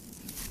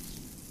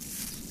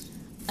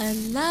A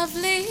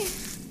lovely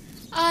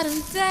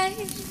autumn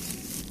day.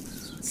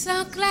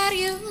 So glad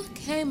you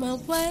came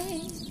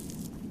away.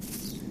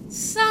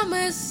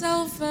 Summer's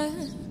over,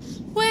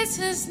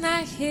 winter's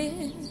not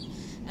here.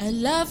 A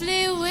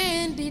lovely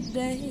windy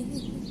day.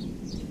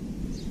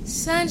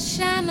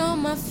 Sunshine on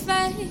my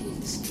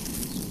face,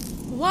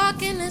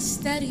 walking a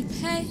steady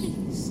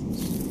pace.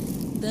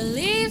 The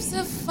leaves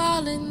are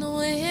falling, the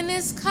wind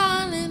is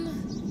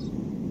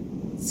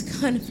calling. It's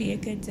gonna be a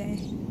good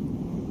day.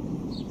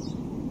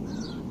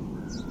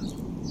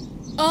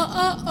 Oh,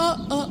 oh,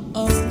 oh, oh,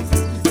 oh.